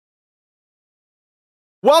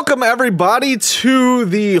Welcome, everybody, to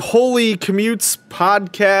the Holey Commutes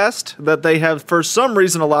podcast that they have, for some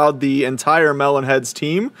reason, allowed the entire Melonheads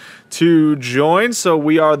team to join. So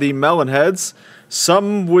we are the Melonheads.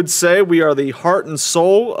 Some would say we are the heart and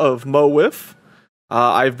soul of MOWiff.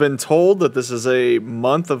 I've been told that this is a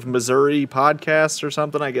month of Missouri podcasts or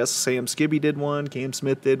something. I guess Sam Skibby did one, Cam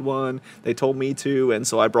Smith did one. They told me to, and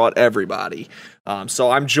so I brought everybody. So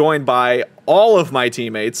I'm joined by all of my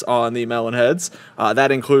teammates on the Melonheads.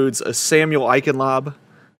 That includes Samuel Eichenlob,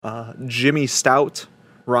 Jimmy Stout,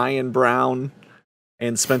 Ryan Brown,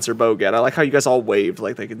 and Spencer Bogat. I like how you guys all waved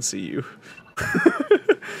like they can see you.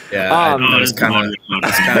 Yeah, I was kind of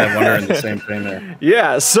wondering the same thing there.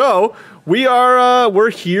 Yeah, so we're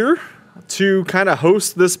here to kind of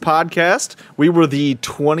host this podcast. We were the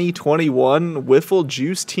 2021 Wiffle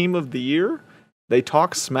Juice Team of the Year. They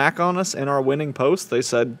talked smack on us in our winning post. They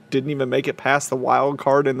said didn't even make it past the wild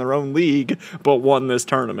card in their own league, but won this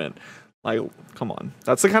tournament. Like, come on.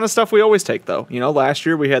 That's the kind of stuff we always take, though. You know, last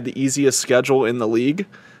year we had the easiest schedule in the league,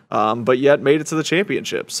 but yet made it to the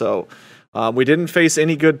championship. So we didn't face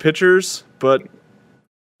any good pitchers, but,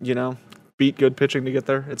 you know, beat good pitching to get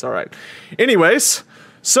there. It's all right. Anyways,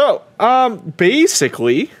 so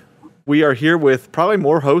basically, we are here with probably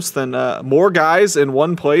more hosts than more guys in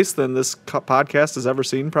one place than this podcast has ever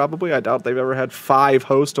seen, probably. I doubt they've ever had 5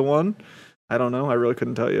 hosts to one. I don't know. I really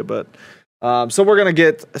couldn't tell you, but so we're going to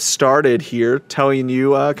get started here telling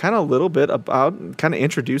you kind of a little bit about kind of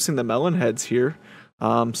introducing the Melonheads here.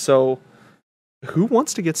 So who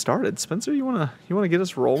wants to get started? Spencer, you want to get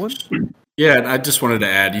us rolling? Yeah, and I just wanted to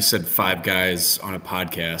add, you said 5 guys on a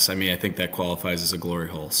podcast. I mean, I think that qualifies as a glory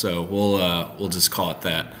hole. So we'll just call it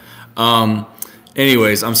that.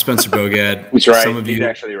 Anyways, I'm Spencer Bogat. He's right. He's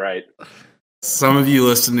actually right. Some of you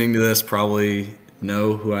listening to this probably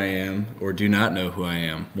know who I am or do not know who I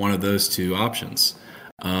am. One of those 2 options.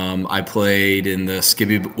 I played in the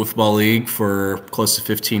Skibby Wiffle Ball League for close to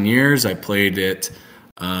 15 years. I played at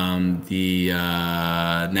the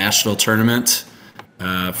national tournament,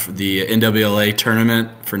 for the NWLA tournament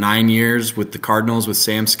for 9 years with the Cardinals, with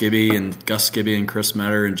Sam Skibby and Gus Skibby and Chris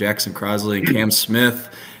Metter and Jackson Crosley and Cam Smith.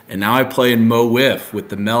 And now I play in MOWiff with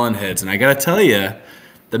the Melonheads. And I got to tell you,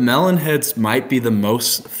 the Melonheads might be the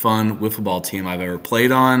most fun wiffle ball team I've ever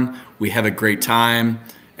played on. We have a great time.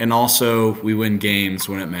 And also, we win games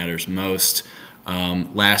when it matters most.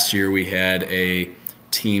 Last year, we had a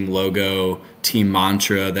team logo, team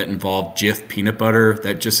mantra that involved Jif peanut butter.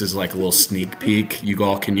 That just is like a little sneak peek. You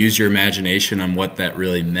all can use your imagination on what that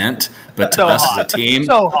really meant. But to us as a team,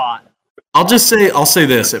 so hot. I'll say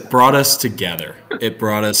this: it brought us together. It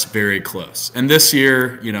brought us very close. And this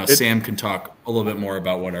year, you know, Sam can talk a little bit more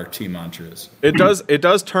about what our team mantra is. It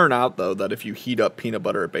does turn out though that if you heat up peanut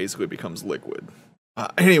butter, it basically becomes liquid.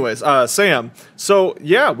 Anyways, Sam. So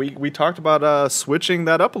yeah, we talked about switching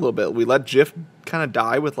that up a little bit. We let Jif kind of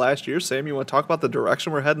die with last year. Sam, you want to talk about the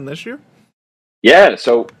direction we're heading this year? Yeah.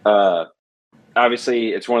 So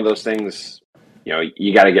obviously, it's one of those things. You know,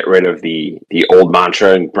 you got to get rid of the old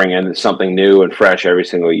mantra and bring in something new and fresh every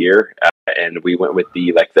single year. And we went with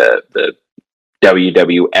the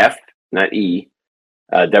WWF, not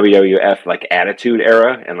WWF like Attitude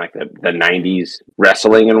Era and like the 90s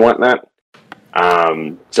wrestling and whatnot.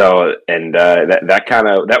 That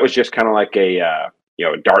was just kind of like a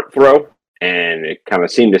dart throw, and it kind of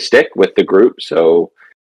seemed to stick with the group. So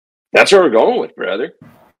that's what we're going with, brother.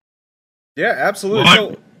 Yeah,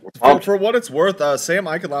 absolutely. So, for what it's worth, Sam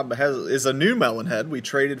Eichenlob is a new Melonhead. We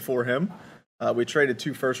traded for him. We traded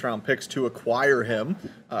 2 first-round picks to acquire him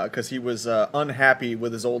because he was unhappy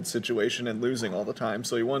with his old situation and losing all the time.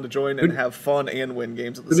 So he wanted to join and have fun and win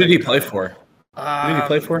games at the same time. Who did he play for? Who did he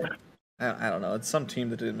play for? I don't know. It's some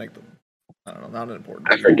team that didn't make the. I don't know. Not an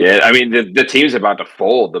important. I forget. I mean, the team's about to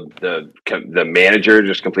fold. The manager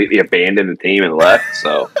just completely abandoned the team and left.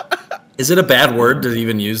 So, is it a bad word to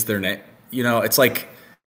even use their name? You know, it's like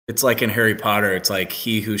in Harry Potter. It's like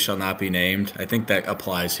he who shall not be named. I think that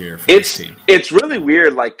applies here for this team. It's really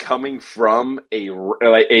weird, like coming from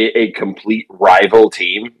a complete rival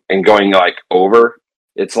team and going like over.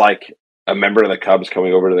 It's like a member of the Cubs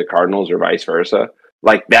coming over to the Cardinals or vice versa.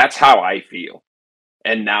 Like, that's how I feel.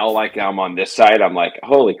 And now, like, I'm on this side, I'm like,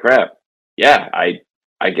 holy crap. Yeah, I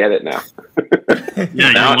get it now.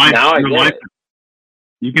 Yeah, now I get it.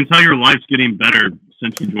 You can tell your life's getting better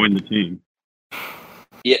since you joined the team.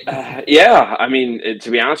 Yeah. I mean, to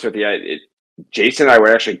be honest with you, Jason and I were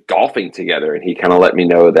actually golfing together, and he kind of let me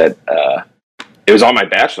know that it was on my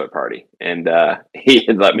bachelor party. And he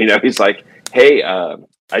had let me know, he's like, hey,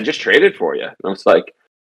 I just traded for you. And I was like,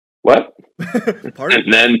 what? Pardon?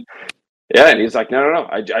 And then Yeah, and he's like, no.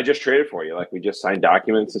 I just traded for you. Like, we just signed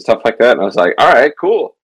documents and stuff like that. And I was like, all right,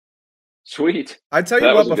 cool. Sweet. I tell you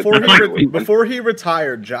That what, was a good before he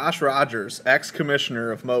retired, Josh Rogers,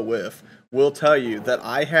 ex-commissioner of MOWiff, will tell you that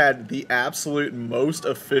I had the absolute most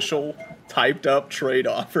official typed up trade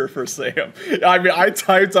offer for Sam. I mean, I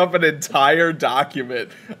typed up an entire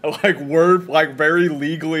document, like very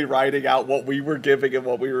legally writing out what we were giving and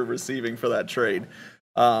what we were receiving for that trade.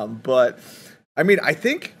 But I mean, I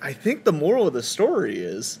think the moral of the story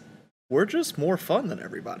is we're just more fun than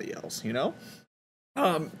everybody else, you know?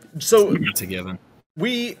 So that's a given.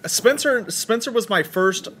 Spencer was my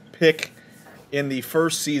first pick in the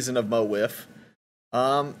first season of MOWiff.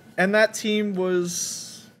 And that team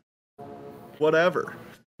was whatever.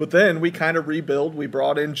 But then we kind of rebuild. We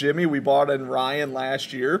brought in Jimmy. We brought in Ryan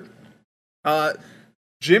last year.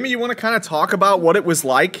 Jimmy, you want to kind of talk about what it was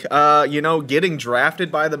like, getting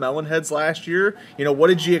drafted by the Melonheads last year? You know, what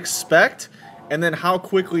did you expect? And then how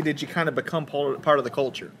quickly did you kind of become part of the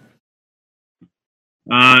culture?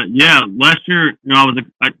 Yeah, last year,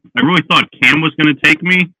 I really thought Cam was going to take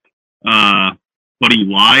me, but he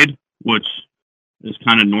lied, which is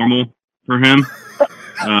kind of normal for him.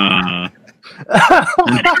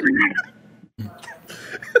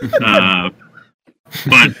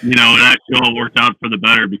 But that actually all worked out for the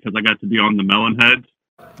better because I got to be on the Melonheads,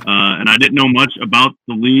 and I didn't know much about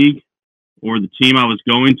the league or the team I was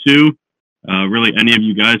going to. Really, any of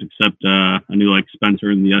you guys except I knew like Spencer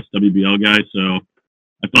and the SWBL guys, so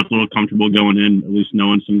I felt a little comfortable going in, at least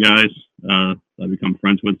knowing some guys that I become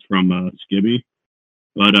friends with from Skibby.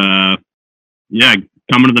 But yeah,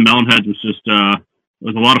 coming to the Melonheads was just it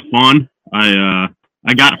was a lot of fun. I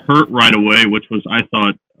got hurt right away, which was, I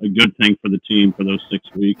thought, a good thing for the team for those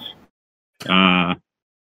 6 weeks. Yeah,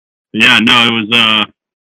 no, it was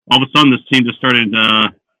all of a sudden this team just started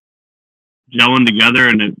gelling together,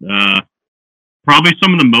 and it probably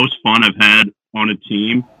some of the most fun I've had on a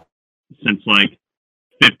team since like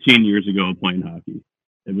 15 years ago of playing hockey.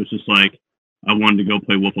 It was just like I wanted to go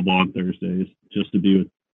play wiffle ball on Thursdays just to be with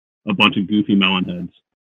a bunch of goofy Melonheads.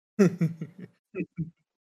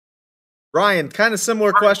 Ryan, kind of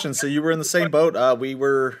similar question. So you were in the same boat. We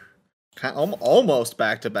were almost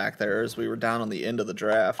back to back there as we were down on the end of the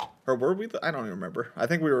draft. Or were we? I don't even remember. I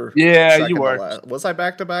think we were. Yeah, you were. Was I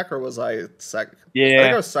back to back or was I second? Yeah. I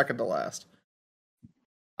think I was second to last.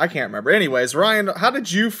 I can't remember. Anyways, Ryan, how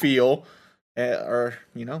did you feel? How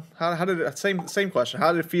did it, same question?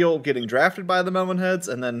 How did it feel getting drafted by the Melonheads,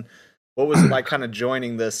 and then what was it like kind of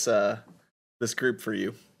joining this group for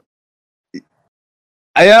you?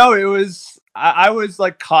 I know it was. I was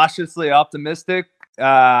like cautiously optimistic.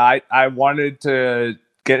 I wanted to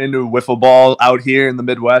get into wiffle ball out here in the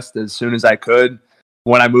Midwest as soon as I could.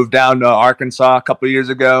 When I moved down to Arkansas a couple of years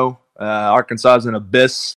ago, Arkansas is an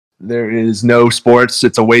abyss. There is no sports;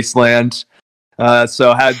 it's a wasteland.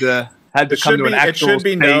 So had to come to an actual. It should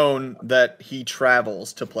be known that he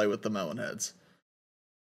travels to play with the Melonheads.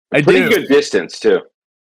 Pretty good distance too.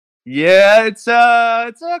 Yeah, it's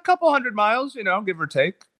a couple 100 miles, give or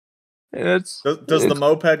take. Does the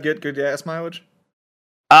moped get good gas mileage?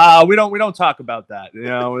 We don't talk about that.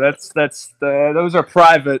 Those are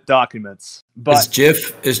private documents. But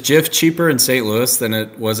is Jif cheaper in St. Louis than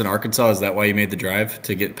it was in Arkansas? Is that why you made the drive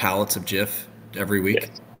to get pallets of Jif every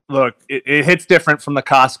week? Look, it hits different from the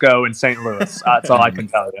Costco in St. Louis. That's all I can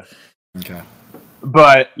tell you. Okay.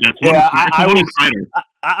 But yeah,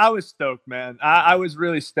 I was stoked, man. I was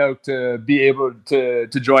really stoked to be able to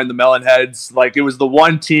join the Melonheads. Like, it was the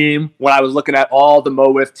one team when I was looking at all the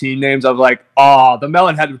MOWiff team names, I was like, oh, the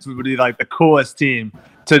Melonheads would be like the coolest team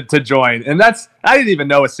to join. And I didn't even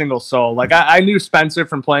know a single soul. Like, I knew Spencer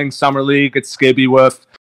from playing Summer League at Skibby Wiff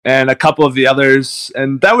and a couple of the others,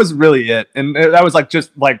 and that was really it. And that was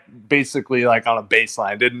basically on a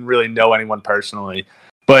baseline. Didn't really know anyone personally.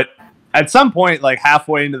 But at some point, like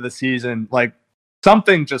halfway into the season, like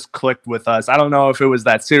something just clicked with us. I don't know if it was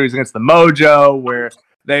that series against the Mojo where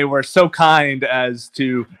they were so kind as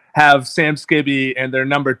to have Sam Skibby and their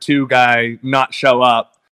number 2 guy not show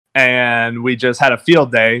up, and we just had a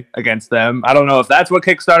field day against them. I don't know if that's what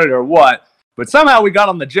kickstarted or what, but somehow we got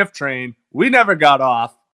on the Jif train. We never got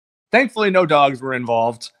off. Thankfully, no dogs were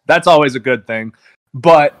involved. That's always a good thing.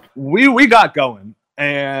 But we got going.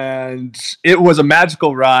 And it was a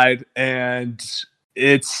magical ride, and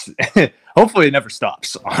it's hopefully it never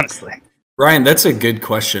stops, honestly. Ryan, that's a good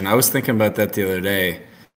question. I was thinking about that the other day.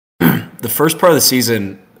 The first part of the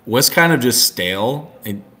season was kind of just stale.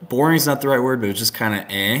 Boring is not the right word, but it was just kind of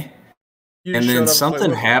eh. And then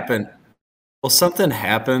something happened. Well, something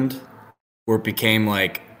happened where it became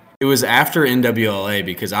like, it was after NWLA,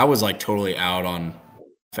 because I was like totally out on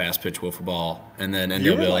fast pitch wiffle ball. And then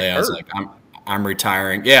You were, NWA, I was hurt. like, I'm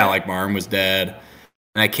retiring. Yeah, like Marm was dead.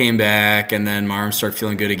 And I came back, and then Marm started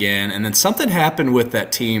feeling good again. And then something happened with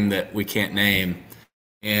that team that we can't name.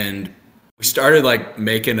 And we started like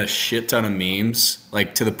making a shit ton of memes,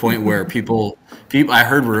 like to the point where people, I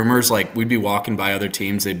heard rumors like we'd be walking by other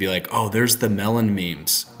teams, they'd be like, "Oh, there's the melon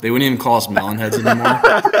memes." They wouldn't even call us Melonheads anymore.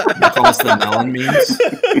 They call us the melon memes.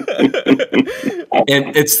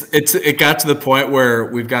 And it got to the point where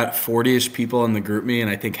we've got 40-ish people in the group me, and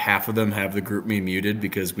I think half of them have the group me muted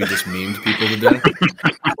because we just memed people to death.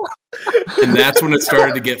 And that's when it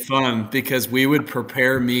started to get fun because we would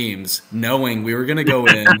prepare memes knowing we were going to go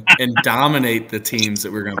in and dominate the teams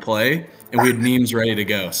that we were going to play, and we had memes ready to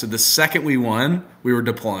go. So the second we won, we were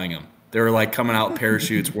deploying them. They were like coming out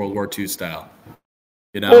parachutes, World War II style.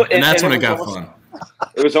 You know, Well, and that's when it got almost, fun.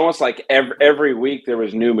 It was almost like every week there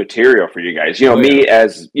was new material for you guys. You know, Oh, me yeah.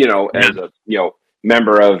 as as a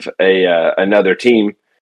member of another team.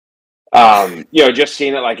 Just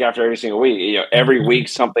seeing it like after every single week, every week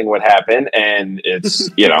something would happen, and it's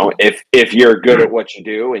if you're good at what you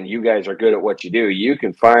do and you guys are good at what you do, you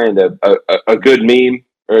can find a good meme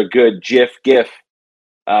or a good GIF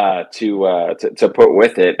to put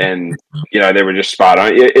with it, and they were just spot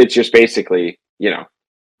on. It's just basically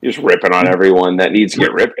just ripping on everyone that needs to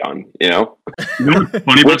get ripped on, You know what's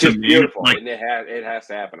funny about which the is meme? beautiful, Like, and it has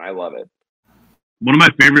to happen. I love it. one of my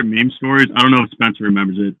favorite meme stories, I don't know if Spencer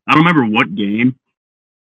remembers it. I don't remember what game.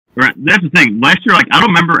 Right, that's the thing. Last year, like, I don't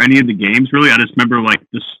remember any of the games, really. I just remember, like,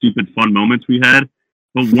 the stupid fun moments we had.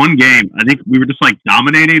 But one game, I think we were just, like,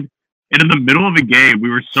 dominated. And in the middle of a game, we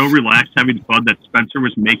were so relaxed having fun that Spencer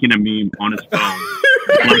was making a meme on his phone.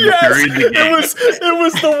 Yes, it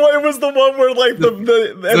was the one where like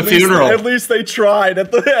the funeral. At least they tried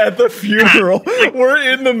at the funeral. We're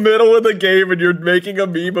in the middle of the game and you're making a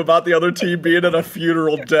meme about the other team being at a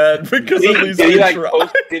funeral dead because at least they tried.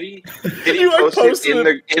 Did he post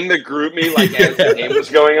it in the group me like as the game was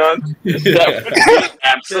going on? That would be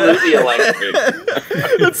absolutely electric.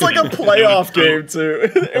 It's like a playoff game too.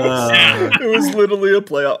 It was literally a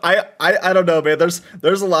playoff. I don't know, man.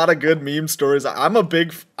 There's a lot of good meme stories. I am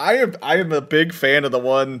a big fan of the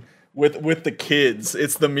one with the kids.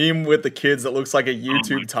 It's the meme with the kids that looks like a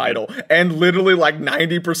YouTube title. And literally like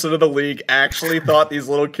 90% of the league actually thought these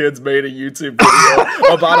little kids made a YouTube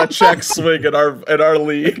video about a check swing in our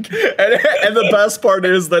league. And the best part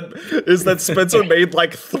is that Spencer made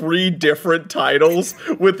like 3 different titles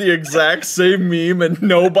with the exact same meme and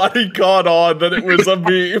nobody caught on that it was a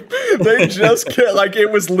meme. They just like it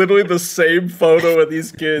was literally the same photo of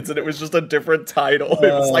these kids and it was just a different title.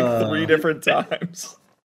 It was like 3 different times.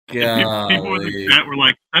 Yeah, people in the chat were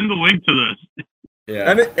like, send the link to this.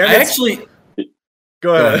 Yeah, I actually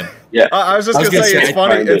go ahead. Yeah, I was just gonna say it's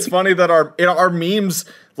funny. find It's it. funny that our memes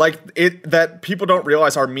that people don't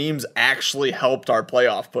realize our memes actually helped our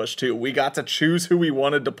playoff push too. We got to choose who we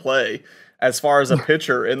wanted to play as far as a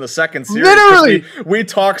pitcher in the second series. Literally! we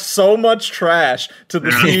talked so much trash to the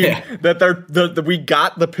team that we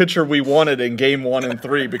got the pitcher we wanted in game 1 and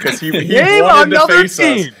 3 because he Name wanted to another face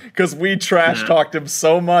team. us because we trash talked him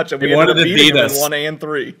so much and we He ended up wanted to beating beat him us. in 1 and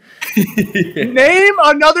 3. Name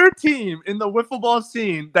another team in the wiffle ball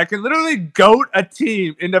scene that can literally goat a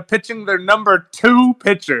team into pitching their number 2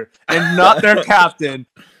 pitcher and not their captain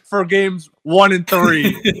for games 1 and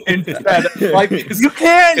 3 instead. Like you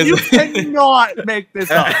cannot make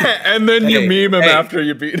this up. And then you meme him hey. after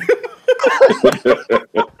you beat him.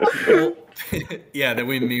 Yeah, that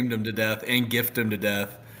we memed him to death and gifted him to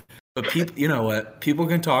death. But people, you know what? People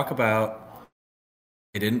can talk about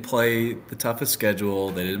they didn't play the toughest schedule.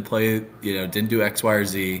 They didn't play, didn't do X, Y, or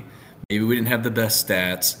Z. Maybe we didn't have the best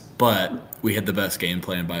stats, but we had the best game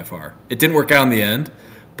plan by far. It didn't work out in the end,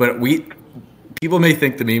 but people may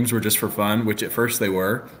think the memes were just for fun, which at first they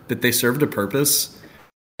were, but they served a purpose.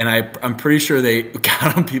 And I'm pretty sure they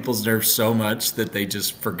got on people's nerves so much that they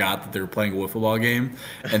just forgot that they were playing a wiffle ball game,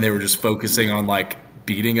 and they were just focusing on like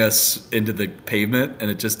beating us into the pavement, and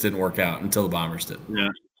it just didn't work out until the Bombers did. Yeah.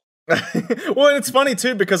 Well, and it's funny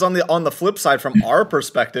too because on the flip side, from our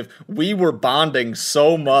perspective, we were bonding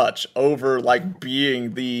so much over like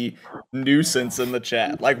being the nuisance in the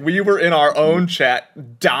chat. Like we were in our own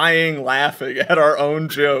chat, dying laughing at our own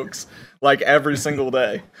jokes, like every single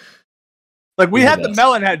day. Like we had the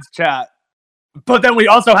Melonheads chat, but then we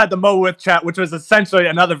also had the MOWiff chat, which was essentially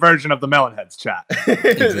another version of the Melonheads chat.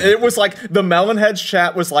 It was like the Melonheads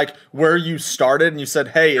chat was like where you started and you said,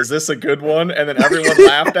 "Hey, is this a good one?" And then everyone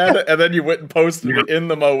laughed at it, and then you went and posted it in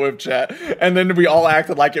the MOWiff chat, and then we all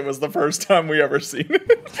acted like it was the first time we ever seen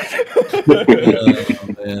it.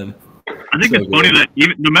 Oh, man. I think it's funny that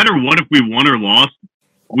even no matter what, if we won or lost,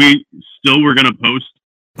 we still were gonna post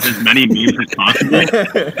as many memes as possible.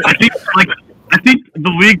 I think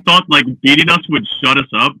the league thought like beating us would shut us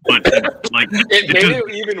up, but it made it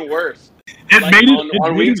even worse. It Like, made it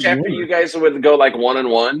on made weeks it after worse. you guys would go like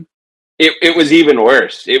 1-1. It was even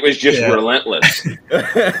worse. It was just relentless.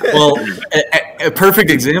 Well, a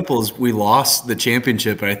perfect example is we lost the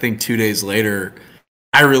championship, and I think 2 days later,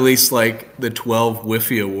 I released like the 12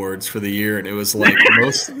 Whiffy Awards for the year, and it was like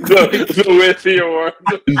most the Whiffy Award.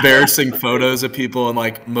 embarrassing photos of people and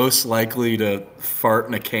like most likely to fart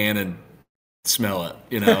in a can and smell it,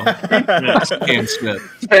 you know? Cam Smith.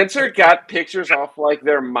 Spencer got pictures off like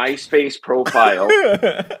their MySpace profile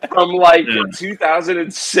from like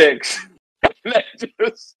 2006. That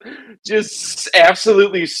just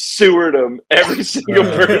absolutely sewered them, every single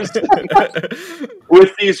person,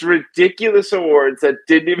 with these ridiculous awards that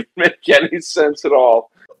didn't even make any sense at all.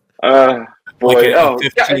 Boy, Like a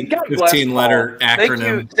God bless 15-letter Paul.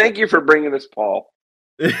 acronym. Thank you for bringing us Paul.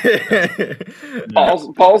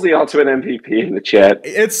 Paul's the ultimate MVP in the chat.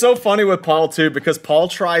 It's so funny with Paul too, because Paul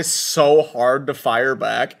tries so hard to fire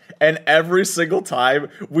back, and every single time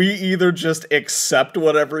we either just accept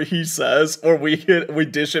whatever he says or we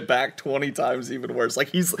dish it back 20 times even worse. Like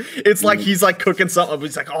he's like cooking something, but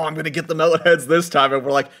he's like, "Oh, I'm gonna get the Melonheads this time," and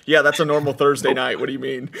we're like, "Yeah, that's a normal Thursday night. What do you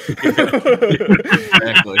mean?"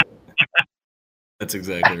 Exactly. That's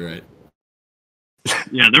exactly right.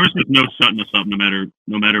 Yeah, there was just no shutting us up, no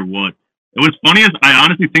matter what. It was funny as I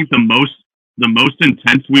honestly think the most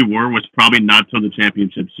intense we were was probably not till the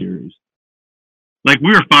championship series. Like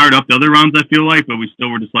we were fired up the other rounds, I feel like, but we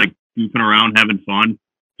still were just like goofing around, having fun.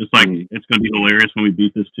 Just like it's gonna be hilarious when we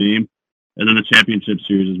beat this team. And then the championship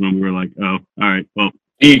series is when we were like, oh, all right, well.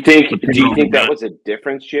 Do you think that was a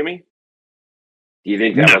difference, Jimmy? Do you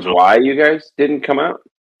think that was why you guys didn't come out?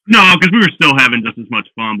 No, because we were still having just as much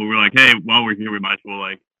fun, but we're like, hey, while we're here, we might as well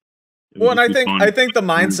like. Well, and I think the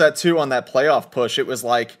mindset too on that playoff push, it was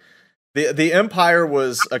like the Empire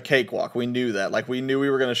was a cakewalk. We knew that. Like we knew we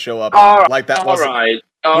were going to show up. Like that was right.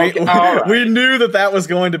 We knew that was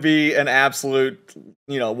going to be an absolute,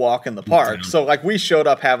 walk in the park. So like we showed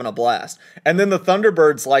up having a blast. And then the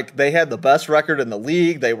Thunderbirds, like they had the best record in the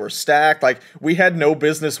league. They were stacked. Like we had no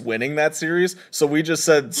business winning that series. So we just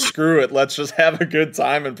said, screw it. Let's just have a good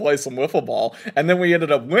time and play some wiffle ball. And then we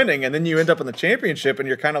ended up winning. And then you end up in the championship and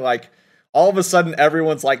you're kind of like, all of a sudden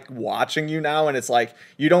everyone's like watching you now, and it's like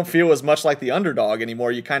you don't feel as much like the underdog anymore.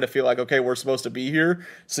 You kind of feel like, okay, we're supposed to be here.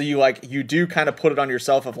 So you do kind of put it on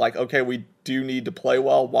yourself of like, okay, we do need to play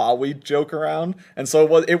well while we joke around. And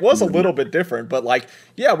so it was a little bit different, but like,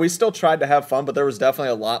 yeah, we still tried to have fun, but there was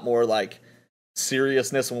definitely a lot more like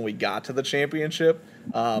seriousness when we got to the championship.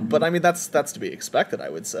 But I mean, that's to be expected, I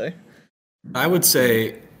would say.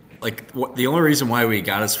 Like the only reason why we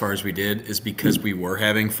got as far as we did is because we were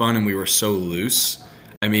having fun and we were so loose.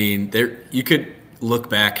 I mean, you could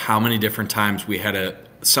look back how many different times we had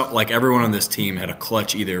like everyone on this team had a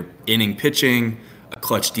clutch either inning pitching, a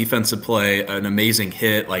clutch defensive play, an amazing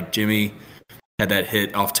hit. Like Jimmy had that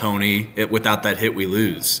hit off Tony. Without that hit, we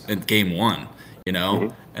lose in game one.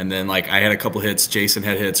 Mm-hmm. And then like I had a couple hits. Jason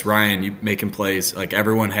had hits. Ryan, you making plays. Like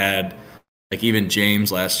everyone had. Like even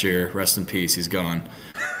James last year, rest in peace, he's gone.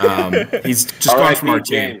 He's just gone from our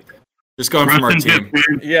team. Just gone from our team.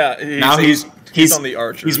 Yeah, now he's on the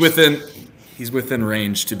Archers. He's within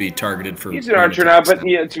range to be targeted for. He's an Archer now, but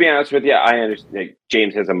to be honest with you, I understand. Like,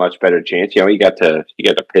 James has a much better chance. He got to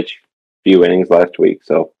pitch a few innings last week,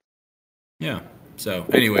 so. Yeah. So,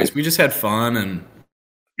 anyways, we just had fun, and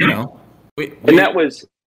and that was.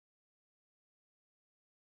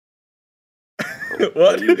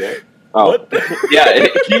 What? Oh, yeah.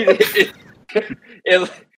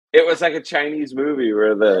 It was like a Chinese movie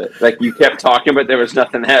where you kept talking, but there was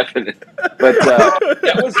nothing happening. But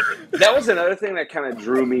that was another thing that kind of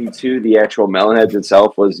drew me to the actual Melonheads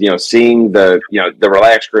itself was seeing the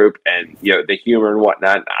relaxed group and the humor and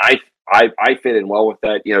whatnot. I fit in well with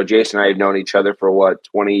that. Jason and I have known each other for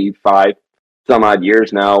 25 some odd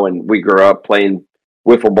years now, and we grew up playing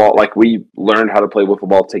wiffle ball. Like we learned how to play wiffle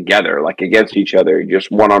ball together, like against each other, just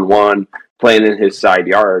one-on-one, playing in his side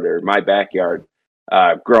yard or my backyard,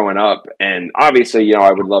 growing up. And obviously,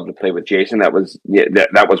 I would love to play with Jason. That was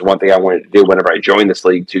one thing I wanted to do whenever I joined this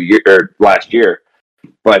league last year.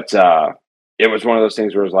 But it was one of those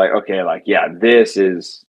things where it was like, okay, like, yeah, this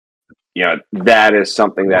is, that is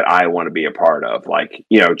something that I want to be a part of. Like,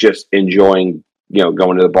 just enjoying,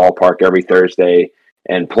 going to the ballpark every Thursday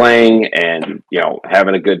and playing and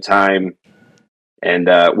having a good time and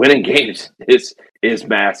winning games is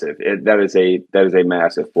massive. That is a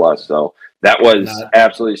massive plus. So that was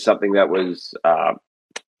absolutely something that was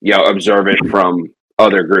observant from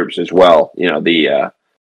other groups as well. The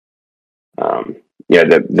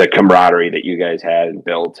camaraderie that you guys had and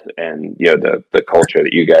built, and the culture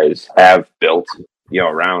that you guys have built,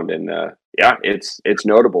 around, and it's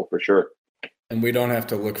notable for sure. And we don't have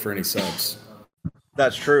to look for any subs.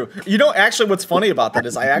 That's true. Actually, what's funny about that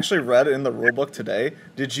is I actually read it in the rule book today.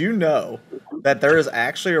 Did you know that there is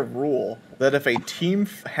actually a rule that if a team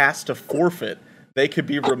has to forfeit, they could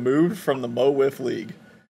be removed from the MOWiff League?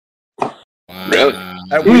 Wow. Really?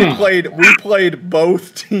 And we played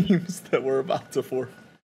both teams that were about to forfeit.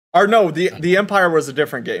 Or no, the Empire was a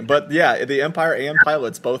different game, but yeah, the Empire and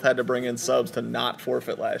Pilots both had to bring in subs to not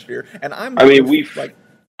forfeit last year. And I'm telling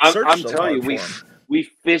you, we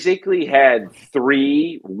physically had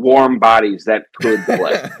 3 warm bodies that could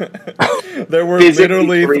play. There were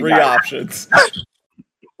literally 3 options.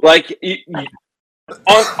 Like,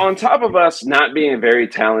 on top of us not being a very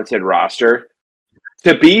talented roster,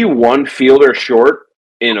 to be 1 fielder short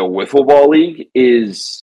in a wiffle ball league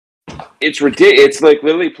it's ridiculous. It's like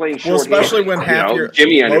literally playing short. Well, especially when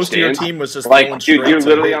Jimmy most of your team was just like, dude, you're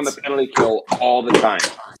literally on the penalty kill all the time.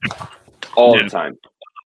 The time.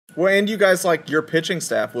 Well, and you guys, like, your pitching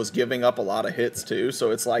staff was giving up a lot of hits too,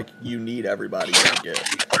 so it's like you need everybody to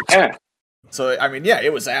get. Yeah. So I mean, yeah,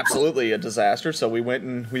 it was absolutely a disaster. So we went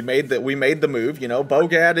and we made the move.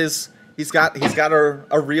 Bogad he's got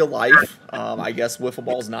a real life. I guess wiffle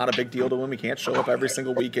ball is not a big deal to him. He can't show up every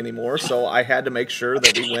single week anymore. So I had to make sure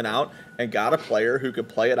that we went out and got a player who could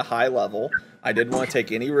play at a high level. I didn't want to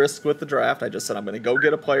take any risk with the draft. I just said I'm going to go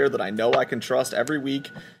get a player that I know I can trust every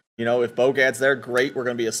week. If Bogad's there, great, we're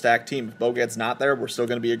going to be a stacked team. If Bogad's not there, we're still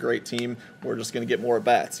going to be a great team. We're just going to get more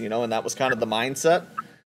at-bats, and that was kind of the mindset.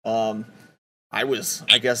 I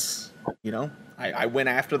went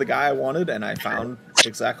after the guy I wanted, and I found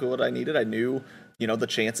exactly what I needed. I knew, the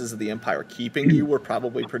chances of the Empire keeping you were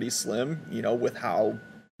probably pretty slim, with how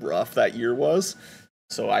rough that year was.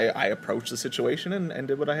 So I approached the situation and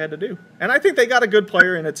did what I had to do. And I think they got a good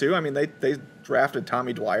player in it, too. I mean, they drafted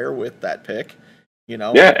Tommy Dwyer with that pick.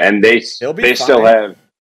 Yeah, and they still have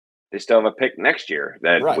a pick next year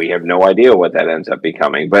that we have no idea what that ends up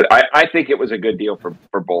becoming. But I think it was a good deal for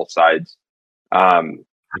both sides.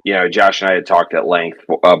 Josh and I had talked at length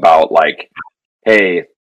about, like, hey,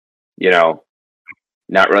 not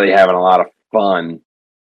really having a lot of fun,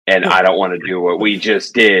 and I don't want to do what we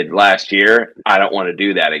just did last year. I don't want to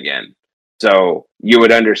do that again. So you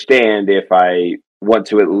would understand if I want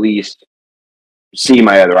to at least see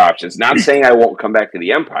my other options. Not saying I won't come back to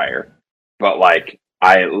the Empire, but like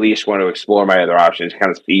I at least want to explore my other options,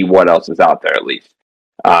 kind of see what else is out there at least,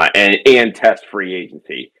 and test free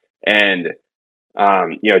agency. And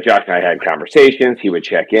Josh and I had conversations. He would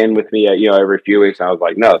check in with me, every few weeks. And I was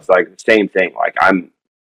like, no, it's like the same thing. Like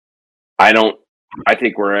I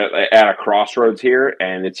think we're at a crossroads here,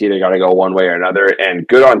 and it's either got to go one way or another. And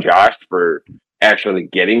good on Josh for actually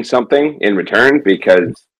getting something in return,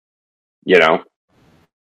 because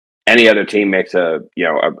any other team makes a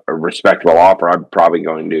respectable offer, I'm probably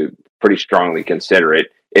going to pretty strongly consider it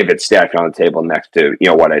if it's stacked on the table next to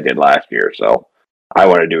what I did last year. So I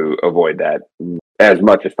wanted to avoid that as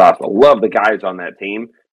much as possible. Love the guys on that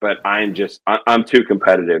team, but I'm too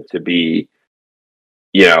competitive to be,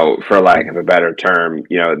 for lack of a better term,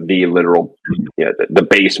 the literal, the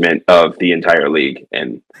basement of the entire league,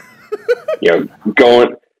 and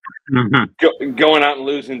going out and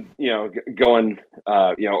losing, going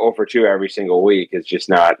 0 for 2 every single week is just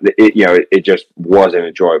not it. It just wasn't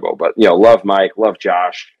enjoyable. But love Mike, love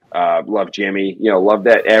Josh, love Jimmy, love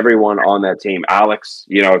that everyone on that team. Alex,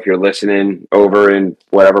 if you're listening over in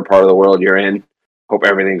whatever part of the world you're in, hope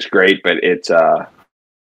everything's great. But it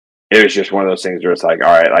was just one of those things where it's like,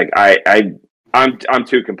 all right, like I'm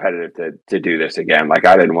too competitive to do this again. Like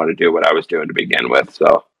I didn't want to do what I was doing to begin with.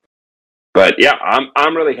 So, but yeah,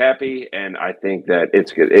 I'm really happy, and I think that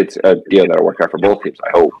it's good. It's a deal that'll work out for both teams,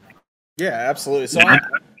 I hope. Yeah, absolutely. So I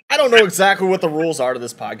don't know exactly what the rules are to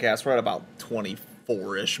this podcast. We're at about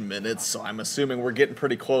 24-ish minutes, so I'm assuming we're getting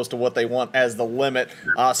pretty close to what they want as the limit.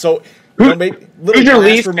 So maybe who's your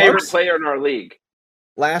least favorite player in our league?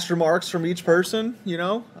 Last remarks from each person.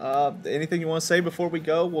 Anything you want to say before we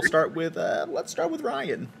go? We'll start with let's start with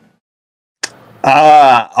Ryan.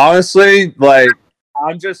 Honestly, like,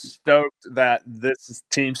 I'm just stoked that this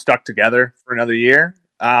team stuck together for another year.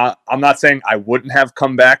 I'm not saying I wouldn't have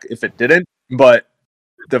come back if it didn't, but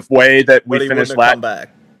the way that we finished last,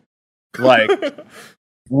 like,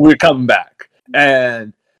 we're coming back,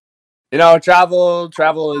 and travel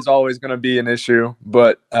is always going to be an issue,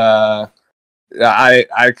 but I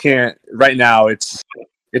can't right now. It's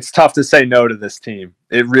it's tough to say no to this team.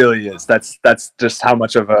 It really is. That's just how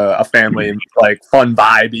much of a family, like, fun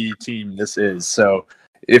vibey team this is. So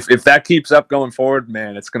if that keeps up going forward,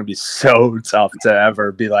 man, it's going to be so tough to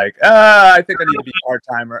ever be like, I think I need to be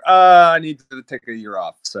part-time, or I need to take a year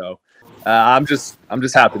off. So I'm just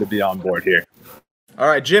happy to be on board here. All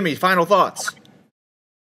right, Jimmy, final thoughts.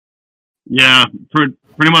 Yeah, pretty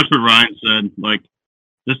much what Ryan said. Like,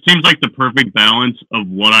 this seems like the perfect balance of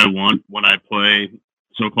what I want when I play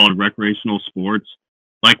so-called recreational sports.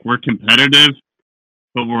 Like, we're competitive,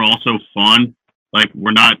 but we're also fun. Like,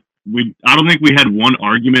 I don't think we had one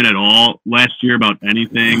argument at all last year about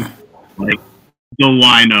anything. Like, the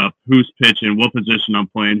lineup, who's pitching, what position I'm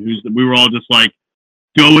playing, we were all just like,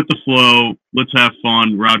 go with the flow, let's have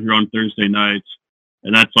fun, we're out here on Thursday nights.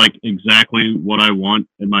 And that's like exactly what I want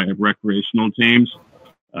in my recreational teams.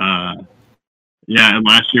 Yeah, and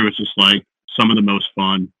last year was just like some of the most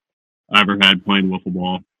fun I ever had playing wiffle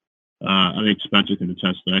ball. I think Spencer can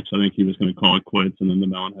attest to that. I think he was going to call it quits, and then the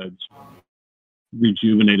Melonheads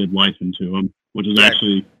rejuvenated life into him, which is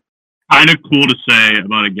actually kind of cool to say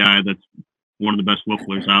about a guy that's one of the best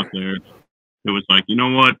wifflers out there. It was like, you know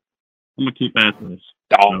what? I'm going to keep at this.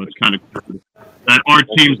 So it's kind of cool that our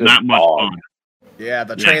team's that much fun. Yeah,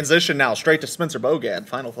 the transition now straight to Spencer Bogad.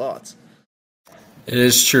 Final thoughts. It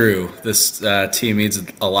is true. This team means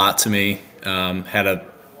a lot to me. I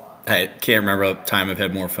can't remember a time I've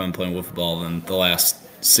had more fun playing wiffle ball than the last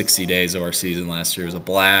 60 days of our season. Last year was a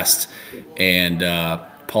blast, and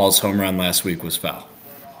Paul's home run last week was foul.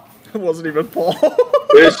 It wasn't even Paul.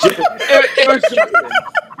 It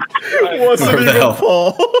wasn't even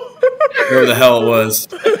Paul. Whoever the hell it was.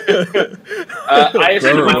 I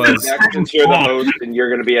assume I'm next since you're the host and you're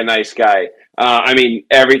going to be a nice guy. I mean,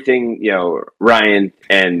 everything, Ryan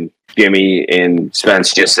and Jimmy and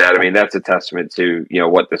Spence just said, I mean, that's a testament to,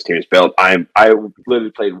 what this team has built. I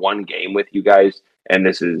literally played one game with you guys, and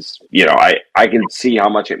this is, I can see how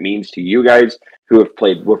much it means to you guys who have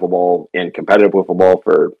played wiffle ball and competitive wiffle ball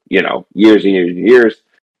for, years and years and years.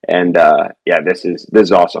 And, this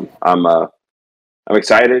is awesome. I'm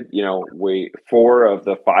excited. 4 of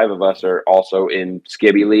the 5 of us are also in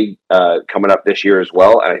Skibby League coming up this year as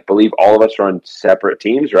well. And I believe all of us are on separate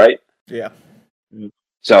teams, right? Yeah.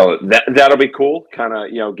 So that'll be cool. Kind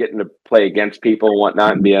of, getting to play against people and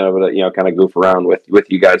whatnot, and being able to, kind of goof around with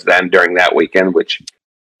you guys then during that weekend, which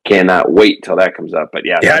cannot wait till that comes up. But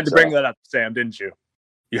yeah, you had to bring that up, Sam, didn't you?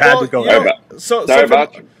 You had to go there.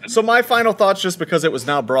 So my final thoughts, just because it was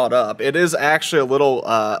now brought up, it is actually a little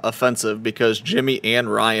offensive because Jimmy and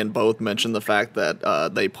Ryan both mentioned the fact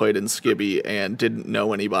that they played in Skibby and didn't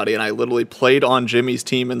know anybody, and I literally played on Jimmy's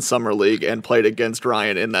team in Summer League and played against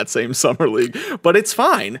Ryan in that same Summer League. But it's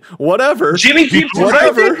fine. Whatever. Jimmy keeps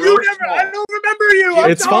whatever. I don't remember you.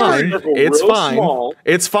 It's fine. It's fine. Small.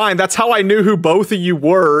 It's fine. That's how I knew who both of you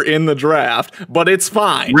were in the draft, but it's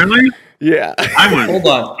fine. Really? Yeah. Hold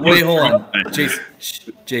on.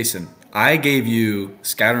 Jason, I gave you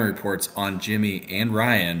scouting reports on Jimmy and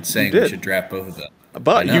Ryan saying we should draft both of them.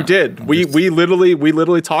 But you did. We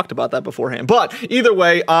literally talked about that beforehand. But either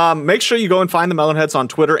way, make sure you go and find the Melonheads on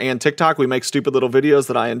Twitter and TikTok. We make stupid little videos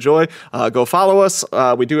that I enjoy. Go follow us.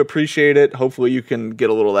 We do appreciate it. Hopefully you can get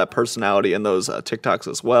a little of that personality in those TikToks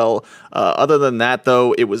as well. Other than that,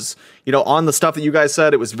 though, it was, on the stuff that you guys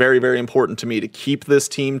said, it was very, very important to me to keep this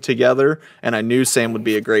team together. And I knew Sam would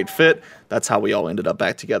be a great fit. That's how we all ended up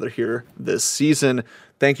back together here this season.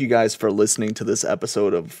 Thank you guys for listening to this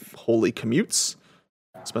episode of Holey Commutes.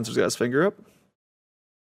 Spencer's got his finger up.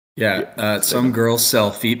 Yeah, some girls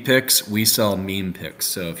sell feet pics. We sell meme pics.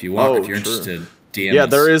 So if you're interested, DM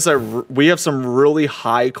us. We have some really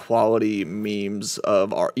high quality memes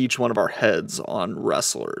of each one of our heads on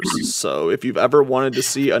wrestlers. So if you've ever wanted to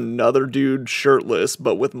see another dude shirtless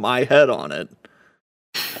but with my head on it,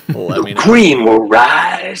 let me know. Cream will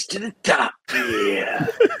rise to the top. Yeah.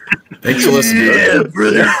 Thanks for listening. Yeah,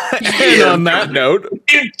 brother. And on that note,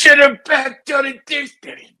 into the back to the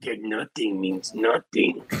distance. Nothing means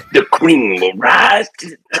nothing. The cream will rise to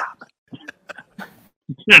the top.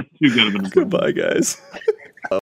 That's too good of an goodbye, guys.